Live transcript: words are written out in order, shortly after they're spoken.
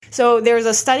So there's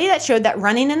a study that showed that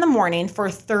running in the morning for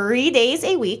 3 days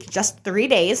a week, just 3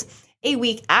 days a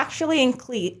week, actually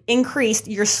increased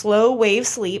your slow wave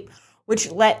sleep,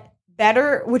 which led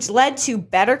to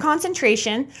better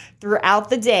concentration throughout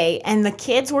the day, and the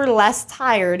kids were less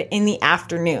tired in the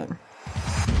afternoon.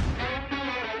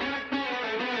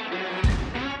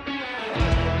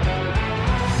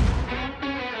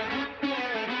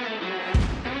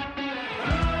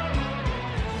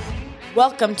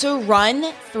 Welcome to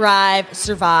Run, Thrive,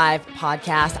 Survive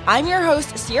podcast. I'm your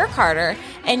host, Sierra Carter,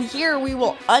 and here we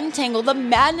will untangle the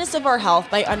madness of our health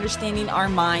by understanding our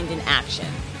mind in action.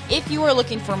 If you are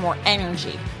looking for more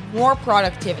energy, more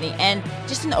productivity, and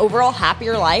just an overall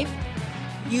happier life,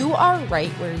 you are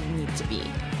right where you need to be.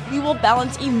 We will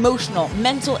balance emotional,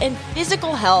 mental, and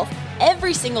physical health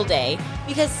every single day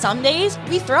because some days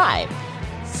we thrive.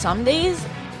 Some days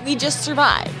we just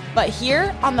survive. But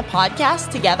here on the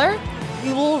podcast together,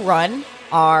 we will run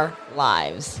our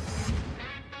lives.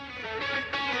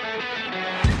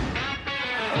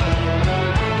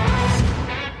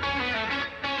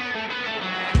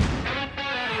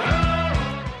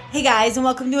 Hey guys, and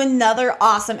welcome to another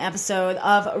awesome episode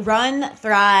of Run,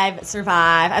 Thrive,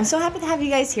 Survive. I'm so happy to have you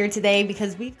guys here today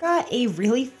because we've got a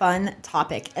really fun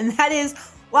topic, and that is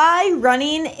why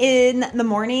running in the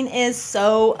morning is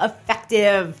so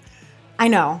effective. I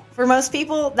know, for most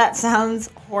people, that sounds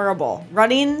horrible.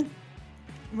 Running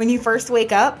when you first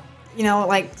wake up,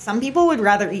 like some people would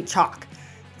rather eat chalk.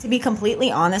 To be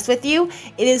completely honest with you,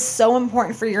 it is so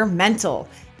important for your mental,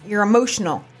 your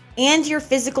emotional, and your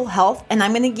physical health. And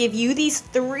I'm going to give you these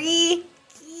 3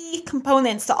 key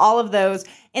components to all of those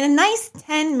in a nice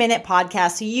 10-minute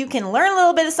podcast so you can learn a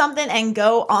little bit of something and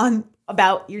go on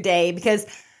about your day, because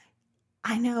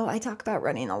I know I talk about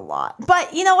running a lot,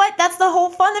 but you know what? That's the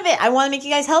whole fun of it. I want to make you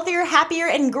guys healthier, happier,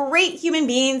 and great human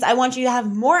beings. I want you to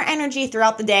have more energy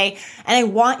throughout the day, and I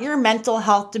want your mental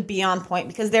health to be on point,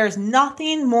 because there's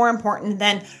nothing more important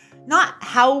than not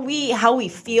how we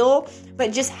feel,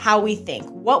 but just how we think,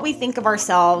 what we think of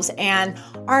ourselves and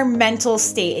our mental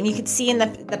state. And you could see in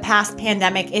the past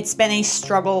pandemic, it's been a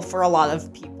struggle for a lot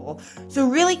of people. So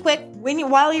really quick,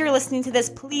 while you're listening to this,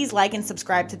 please like and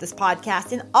subscribe to this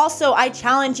podcast. And also, I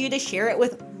challenge you to share it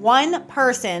with one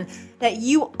person that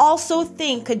you also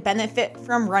think could benefit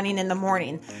from running in the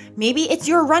morning. Maybe it's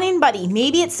your running buddy.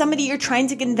 Maybe it's somebody you're trying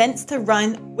to convince to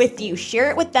run with you. Share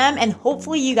it with them, and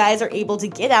hopefully you guys are able to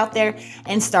get out there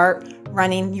and start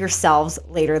running yourselves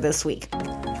later this week.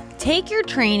 Take your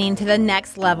training to the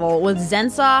next level with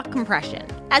Zensaw Compression.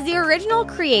 As the original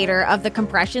creator of the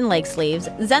compression leg sleeves,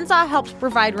 Zensaw helps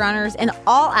provide runners and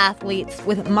all athletes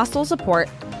with muscle support,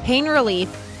 pain relief,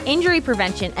 injury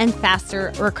prevention, and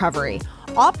faster recovery.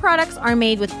 All products are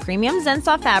made with premium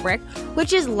Zensaw fabric,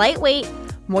 which is lightweight,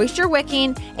 moisture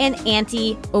wicking, and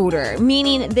anti-odor,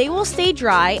 meaning they will stay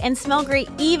dry and smell great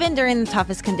even during the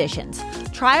toughest conditions.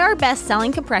 Try our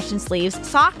best-selling compression sleeves,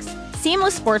 socks,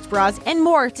 seamless sports bras, and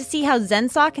more to see how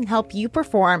Zensaw can help you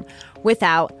perform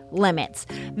without limits.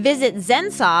 Visit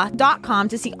zensaw.com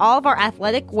to see all of our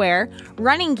athletic wear,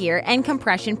 running gear, and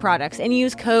compression products, and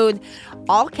use code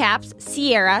all caps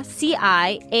Sierra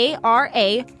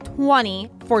CIARA 20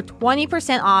 for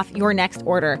 20% off your next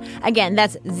order. Again,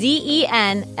 that's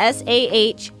ZENSAH.com.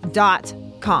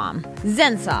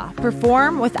 Zensaw,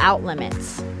 perform without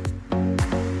limits.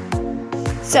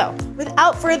 So,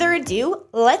 without further ado,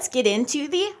 let's get into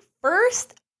the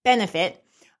first benefit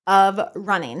of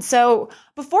running. So,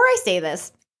 before I say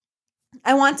this,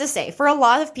 I want to say, for a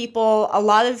lot of people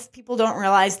don't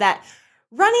realize that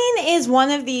running is one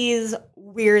of these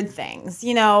weird things.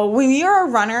 When you're a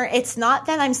runner, it's not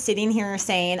that I'm sitting here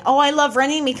saying, oh, I love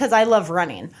running because I love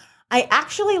running. I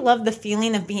actually love the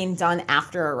feeling of being done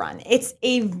after a run. It's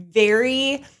a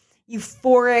very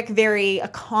euphoric, very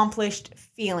accomplished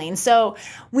feeling. So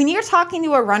when you're talking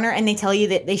to a runner and they tell you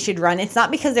that they should run, it's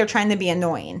not because they're trying to be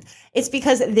annoying. It's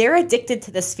because they're addicted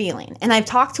to this feeling. And I've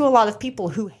talked to a lot of people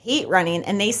who hate running,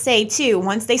 and they say too,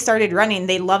 once they started running,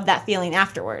 they love that feeling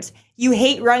afterwards. You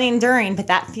hate running during, but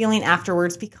that feeling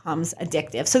afterwards becomes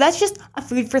addictive. So that's just a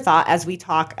food for thought as we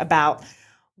talk about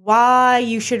why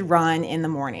you should run in the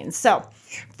morning. So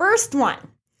first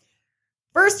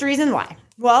reason why.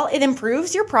 Well, it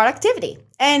improves your productivity.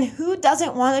 And who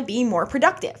doesn't want to be more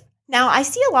productive? Now, I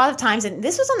see a lot of times, and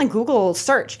this was on the Google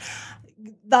search,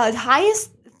 the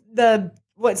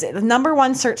number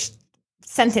one search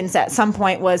sentence at some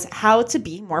point was how to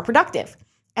be more productive.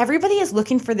 Everybody is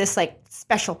looking for this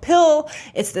special pill.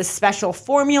 It's this special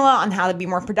formula on how to be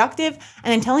more productive.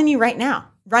 And I'm telling you right now,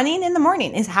 running in the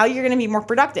morning is how you're going to be more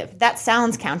productive. That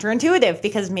sounds counterintuitive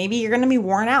because maybe you're going to be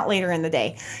worn out later in the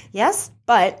day. Yes,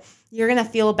 but you're going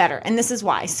to feel better. And this is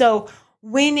why. So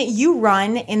when you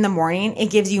run in the morning,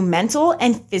 it gives you mental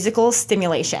and physical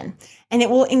stimulation, and it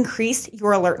will increase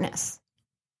your alertness.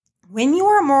 When you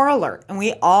are more alert, and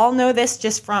we all know this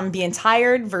just from being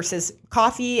tired versus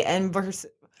coffee and versus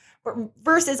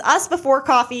us before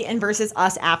coffee and versus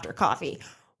us after coffee.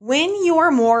 When you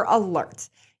are more alert,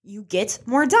 you get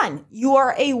more done. You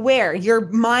are aware. Your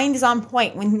mind is on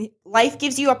point. When life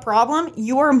gives you a problem,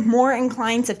 you are more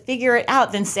inclined to figure it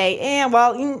out than say,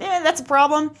 that's a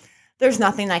problem. There's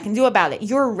nothing I can do about it.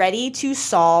 You're ready to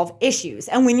solve issues.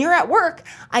 And when you're at work,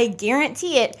 I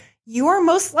guarantee it, you are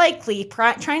most likely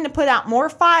trying to put out more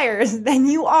fires than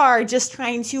you are just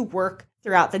trying to work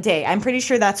throughout the day. I'm pretty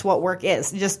sure that's what work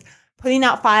is, just putting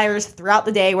out fires throughout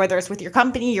the day, whether it's with your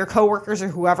company, your coworkers, or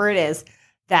whoever it is.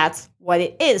 That's what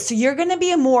it is. So you're going to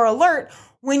be more alert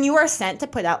when you are sent to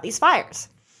put out these fires.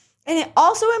 And it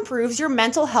also improves your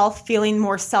mental health, feeling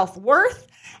more self-worth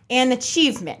and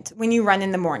achievement when you run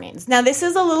in the mornings. Now, this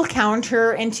is a little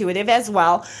counterintuitive as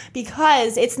well,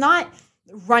 because it's not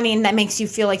running that makes you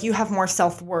feel like you have more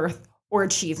self-worth or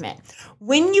achievement.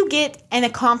 When you get and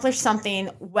accomplish something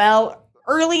well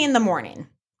early in the morning,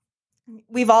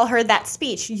 we've all heard that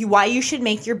speech, why you should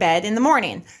make your bed in the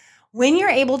morning. When you're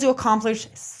able to accomplish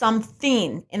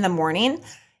something in the morning,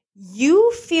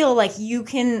 you feel like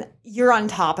you're on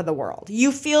top of the world.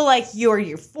 You feel like you're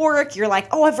euphoric. You're like,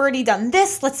 oh, I've already done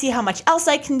this. Let's see how much else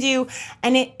I can do.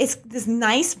 And it's this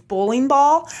nice bowling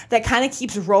ball that kind of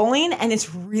keeps rolling, and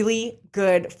it's really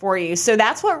good for you. So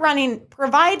that's what running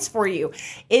provides for you.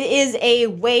 It is a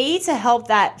way to help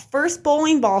that first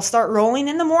bowling ball start rolling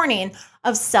in the morning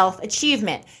of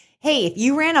self-achievement. Hey, if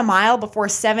you ran a mile before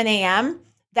 7 a.m.,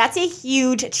 that's a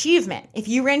huge achievement. If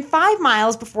you ran 5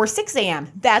 miles before 6 a.m.,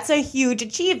 that's a huge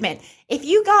achievement. If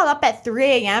you got up at 3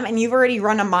 a.m. and you've already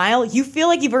run a mile, you feel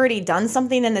like you've already done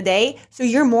something in the day, so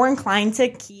you're more inclined to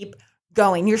keep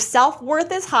going. Your self-worth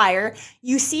is higher.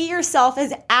 You see yourself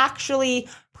as actually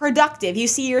productive. You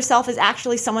see yourself as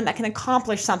actually someone that can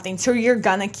accomplish something, so you're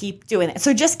gonna keep doing it.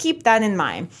 So just keep that in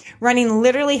mind. Running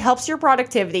literally helps your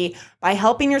productivity by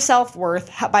helping your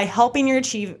self-worth, by helping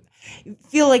you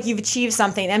feel like you've achieved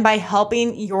something, and by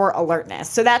helping your alertness.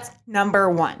 So that's number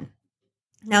 1.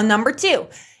 Now, number 2,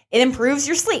 it improves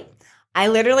your sleep. I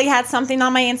literally had something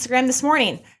on my Instagram this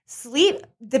morning. Sleep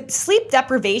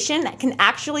deprivation can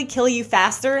actually kill you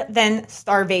faster than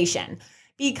starvation.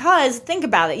 Because think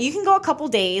about it, you can go a couple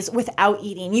days without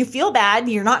eating. You feel bad,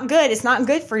 you're not good, it's not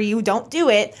good for you, don't do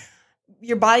it.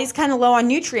 Your body's kind of low on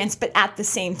nutrients, but at the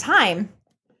same time,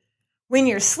 when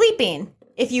you're sleeping,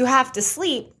 if you have to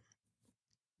sleep,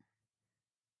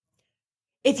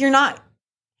 if you're not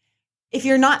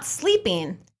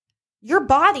sleeping, your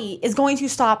body is going to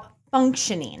stop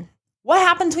functioning. What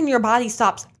happens when your body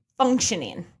stops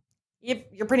functioning?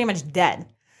 You're pretty much dead.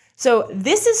 So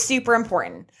this is super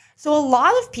important. So a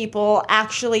lot of people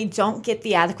actually don't get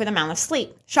the adequate amount of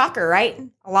sleep. Shocker, right?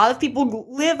 A lot of people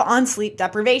live on sleep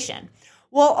deprivation.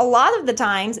 Well, a lot of the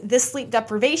times, this sleep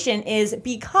deprivation is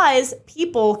because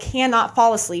people cannot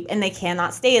fall asleep and they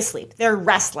cannot stay asleep. They're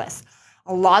restless.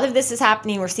 A lot of this is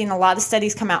happening. We're seeing a lot of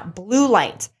studies come out. Blue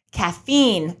light,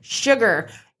 caffeine, sugar,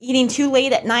 eating too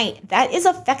late at night. That is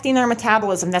affecting our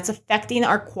metabolism. That's affecting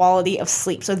our quality of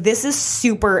sleep. So this is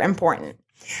super important.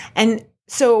 And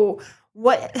so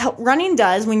what running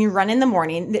does when you run in the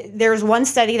morning, there's one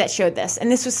study that showed this.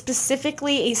 And this was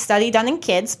specifically a study done in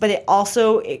kids, but it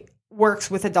works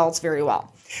with adults very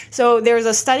well. So there's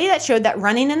a study that showed that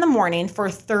running in the morning for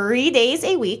 3 days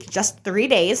a week, just 3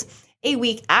 days a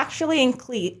week, actually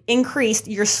increased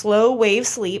your slow wave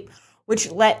sleep,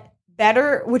 which led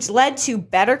to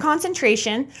better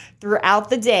concentration throughout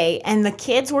the day, and the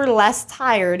kids were less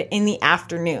tired in the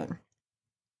afternoon.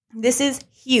 This is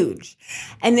huge.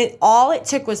 And all it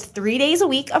took was 3 days a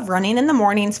week of running in the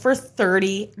mornings for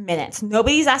 30 minutes.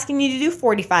 Nobody's asking you to do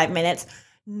 45 minutes.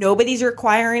 Nobody's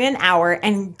requiring an hour.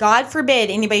 And God forbid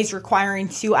anybody's requiring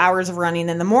 2 hours of running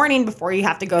in the morning before you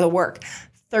have to go to work.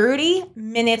 30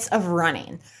 minutes of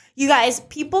running. You guys,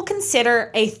 people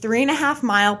consider a 3.5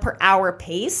 mile per hour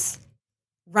pace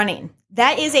running.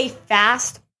 That is a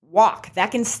fast walk.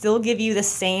 That can still give you the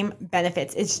same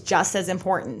benefits. It's just as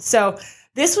important. So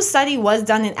this study was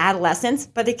done in adolescents,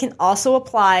 but it can also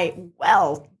apply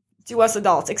well to us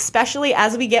adults, especially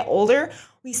as we get older.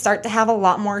 We start to have a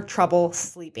lot more trouble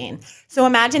sleeping. So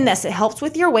imagine this. It helps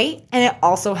with your weight, and it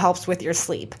also helps with your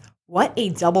sleep. What a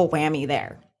double whammy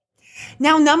there.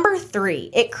 Now, number 3,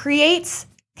 it creates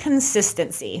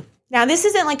consistency. Now, this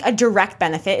isn't like a direct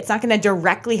benefit. It's not going to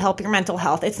directly help your mental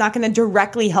health. It's not going to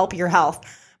directly help your health.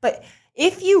 But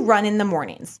if you run in the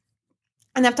mornings,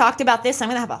 and I've talked about this, I'm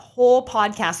going to have a whole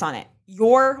podcast on it.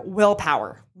 your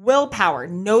willpower. Willpower,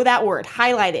 know that word,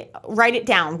 highlight it, write it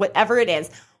down, whatever it is.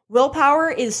 Willpower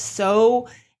is so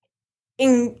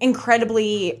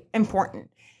incredibly important.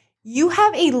 You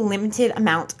have a limited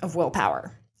amount of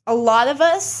willpower. A lot of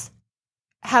us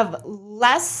have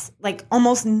less, like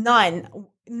almost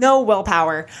no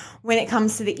willpower when it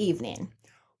comes to the evening.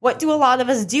 What do a lot of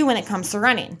us do when it comes to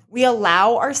running? We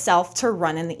allow ourselves to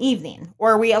run in the evening,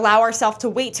 or we allow ourselves to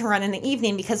wait to run in the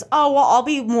evening because, oh, well, I'll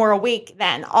be more awake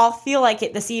then. I'll feel like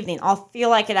it this evening. I'll feel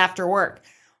like it after work.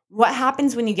 What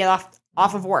happens when you get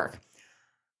off of work?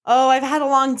 Oh, I've had a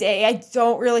long day. I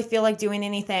don't really feel like doing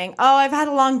anything. Oh, I've had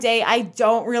a long day. I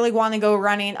don't really want to go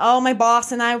running. Oh, my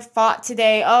boss and I fought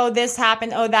today. Oh, this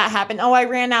happened. Oh, that happened. Oh, I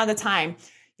ran out of time.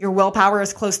 Your willpower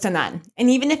is close to none. And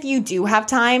even if you do have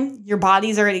time, your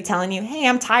body's already telling you, hey,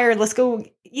 I'm tired. Let's go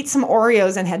eat some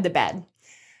Oreos and head to bed.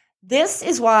 This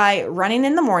is why running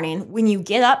in the morning, when you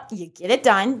get up, you get it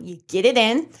done, you get it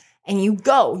in, and you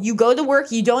go. You go to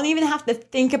work. You don't even have to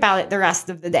think about it the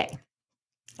rest of the day.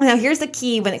 Now, here's the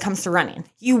key when it comes to running.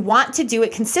 You want to do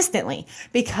it consistently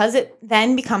because it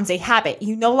then becomes a habit.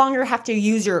 You no longer have to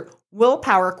use your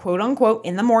willpower, quote unquote,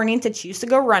 in the morning to choose to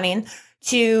go running,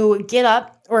 to get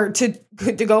up or to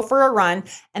go for a run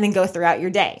and then go throughout your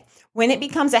day. When it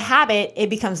becomes a habit, it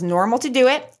becomes normal to do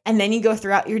it, and then you go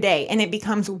throughout your day, and it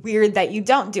becomes weird that you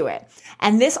don't do it.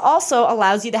 And this also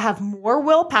allows you to have more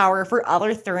willpower for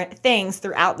other things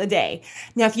throughout the day.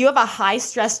 Now, if you have a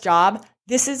high-stress job,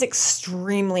 this is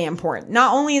extremely important.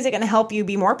 Not only is it going to help you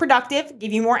be more productive,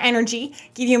 give you more energy,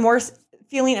 give you more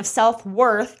feeling of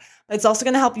self-worth, but it's also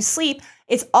going to help you sleep.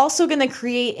 It's also going to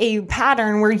create a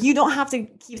pattern where you don't have to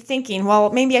keep thinking, well,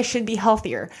 maybe I should be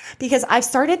healthier. Because I've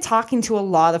started talking to a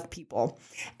lot of people.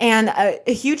 And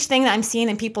a huge thing that I'm seeing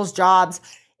in people's jobs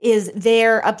is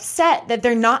they're upset that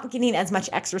they're not getting as much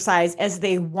exercise as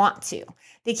they want to.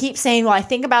 They keep saying, well, I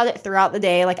think about it throughout the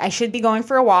day. Like I should be going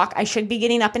for a walk. I should be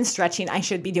getting up and stretching. I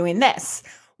should be doing this.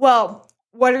 Well,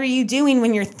 what are you doing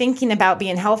when you're thinking about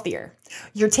being healthier?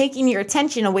 You're taking your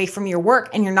attention away from your work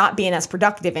and you're not being as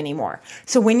productive anymore.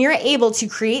 So when you're able to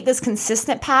create this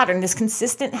consistent pattern, this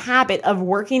consistent habit of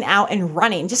working out and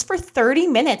running just for 30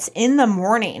 minutes in the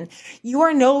morning, you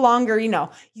are no longer,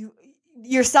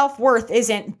 your self-worth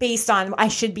isn't based on, I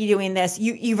should be doing this.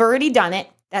 You've already done it.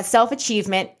 That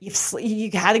self-achievement,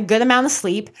 you've had a good amount of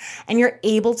sleep, and you're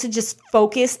able to just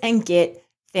focus and get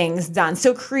things done.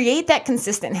 So create that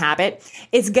consistent habit.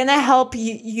 It's going to help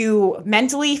you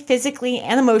mentally, physically,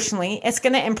 and emotionally. It's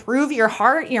going to improve your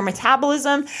heart, your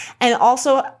metabolism, and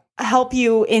also help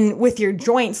you with your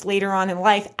joints later on in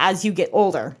life as you get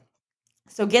older.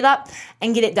 So get up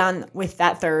and get it done with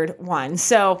that third one.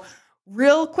 So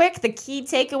real quick, the key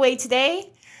takeaway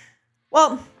today,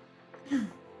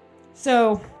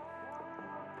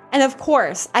 and of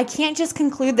course, I can't just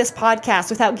conclude this podcast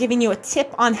without giving you a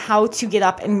tip on how to get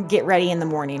up and get ready in the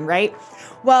morning, right?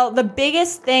 Well, the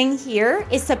biggest thing here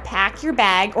is to pack your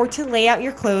bag or to lay out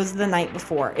your clothes the night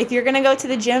before. If you're going to go to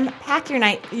the gym, pack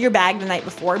your bag the night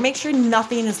before. Make sure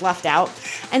nothing is left out.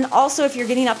 And also, if you're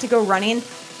getting up to go running,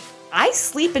 I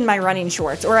sleep in my running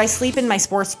shorts or I sleep in my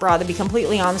sports bra, to be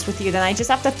completely honest with you. Then I just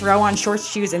have to throw on short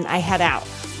shoes and I head out.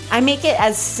 I make it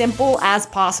as simple as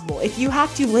possible. If you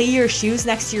have to lay your shoes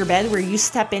next to your bed where you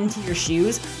step into your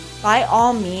shoes, by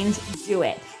all means, do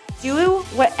it. Do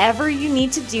whatever you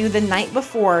need to do the night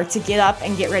before to get up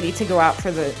and get ready to go out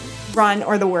for the run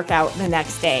or the workout the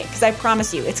next day. Because I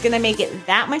promise you, it's going to make it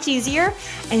that much easier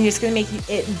and it's going to make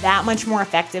it that much more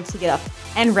effective to get up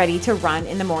and ready to run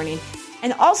in the morning.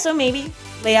 And also maybe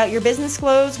lay out your business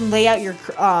clothes, lay out your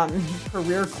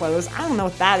career clothes. I don't know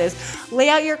what that is. Lay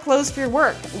out your clothes for your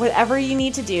work. Whatever you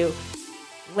need to do,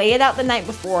 lay it out the night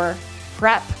before,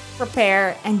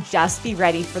 prepare, and just be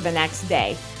ready for the next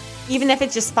day. Even if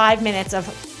it's just 5 minutes of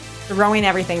throwing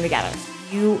everything together.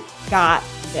 You got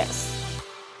this.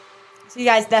 So you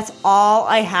guys, that's all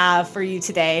I have for you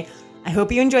today. I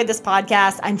hope you enjoyed this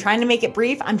podcast. I'm trying to make it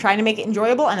brief. I'm trying to make it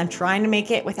enjoyable, and I'm trying to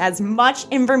make it with as much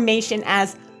information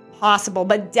as possible.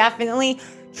 But definitely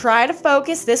try to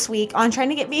focus this week on trying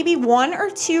to get maybe 1 or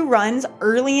 2 runs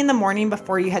early in the morning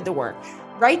before you head to work.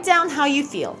 Write down how you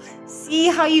feel. See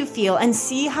how you feel and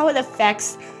see how it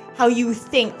affects how you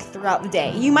think throughout the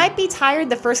day. You might be tired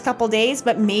the first couple days,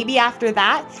 but maybe after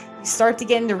that, you start to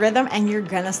get into rhythm and you're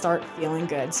going to start feeling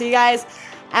good. So you guys,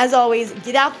 As always,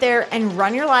 get out there and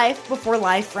run your life before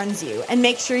life runs you. And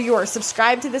make sure you are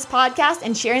subscribed to this podcast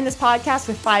and sharing this podcast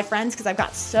with 5 friends, because I've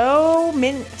got so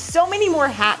many more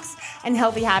hacks and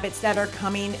healthy habits that are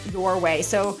coming your way.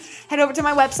 So head over to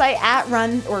my website at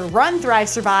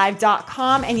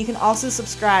runthrivesurvive.com, and you can also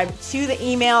subscribe to the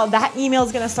email. That email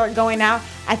is going to start going out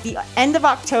at the end of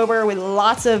October with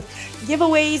lots of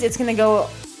giveaways. It's going to go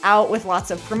out with lots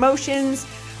of promotions.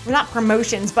 Well, not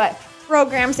promotions, but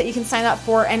programs that you can sign up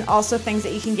for, and also things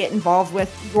that you can get involved with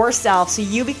yourself so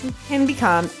you can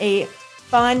become a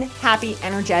fun, happy,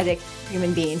 energetic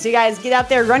human being. So you guys get out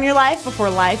there, run your life before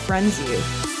life runs you.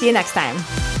 See you next time.